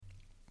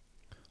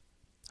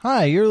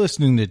Hi, you're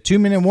listening to 2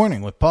 Minute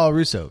Warning with Paul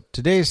Russo.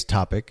 Today's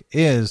topic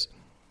is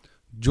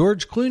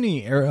George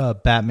Clooney era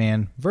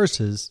Batman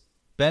versus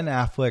Ben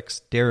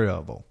Affleck's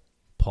Daredevil.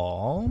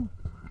 Paul?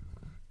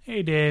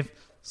 Hey, Dave.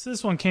 So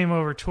this one came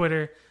over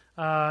Twitter.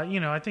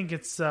 I think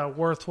it's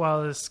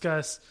worthwhile to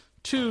discuss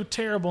two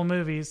terrible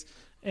movies.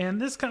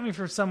 And this coming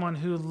from someone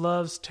who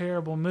loves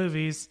terrible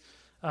movies,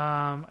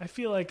 I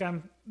feel like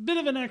I'm a bit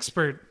of an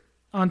expert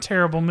on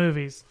terrible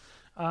movies.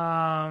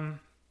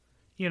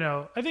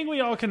 I think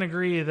we all can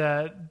agree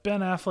that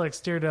Ben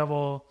Affleck's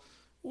Daredevil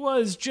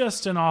was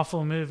just an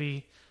awful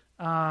movie.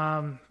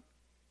 And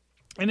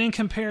in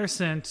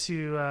comparison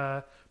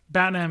to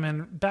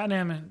Batman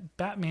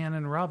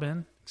and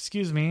Robin,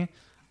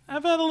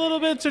 I've had a little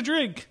bit to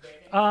drink.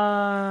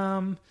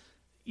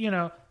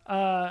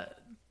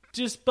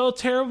 Just both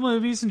terrible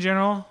movies in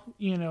general,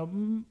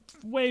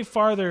 way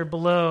farther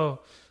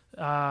below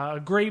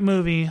a great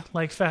movie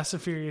like Fast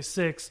and Furious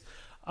 6.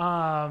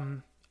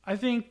 I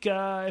think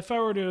if I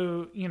were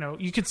to,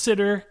 you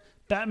consider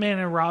Batman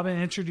and Robin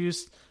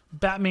introduced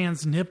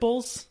Batman's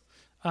nipples,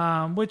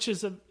 which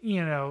is a,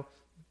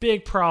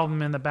 big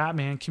problem in the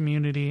Batman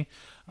community.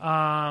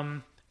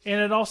 And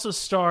it also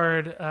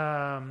starred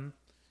Arnold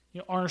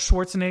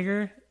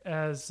Schwarzenegger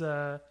as...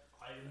 I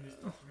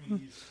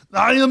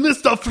am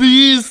Mr.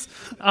 Freeze.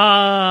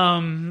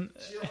 I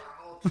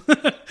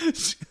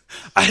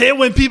hate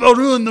when people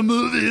ruin the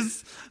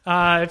movies.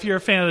 If you're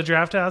a fan of the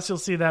Draft House, you'll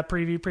see that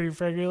preview pretty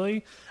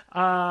regularly.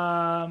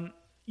 I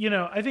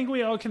think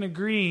we all can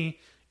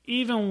agree,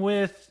 even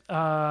with,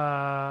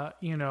 Arnold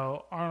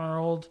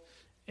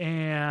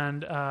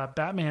and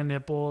Batman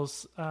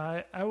nipples,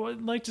 I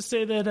would like to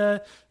say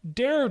that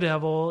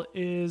Daredevil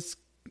is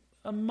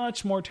a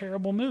much more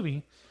terrible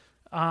movie.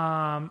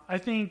 I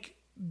think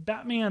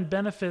Batman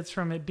benefits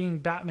from it being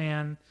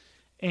Batman,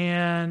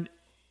 and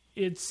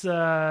it's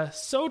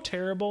so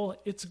terrible,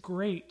 it's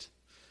great.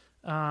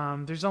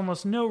 There's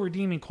almost no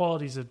redeeming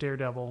qualities of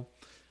Daredevil.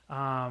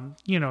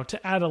 To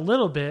add a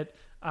little bit,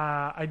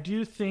 I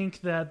do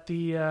think that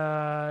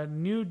the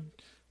new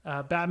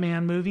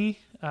Batman movie,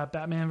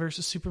 Batman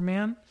versus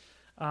Superman,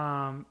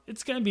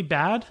 it's going to be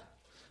bad.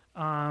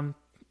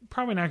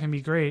 Probably not going to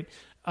be great.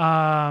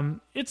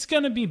 It's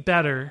going to be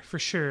better for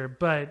sure,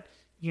 but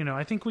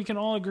I think we can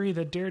all agree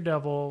that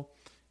Daredevil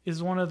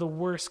is one of the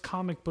worst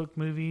comic book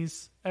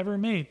movies ever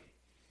made.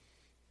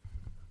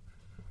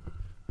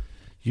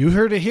 You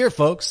heard it here,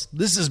 folks.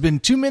 This has been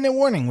 2 Minute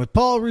Warning with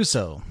Paul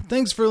Russo.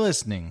 Thanks for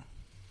listening.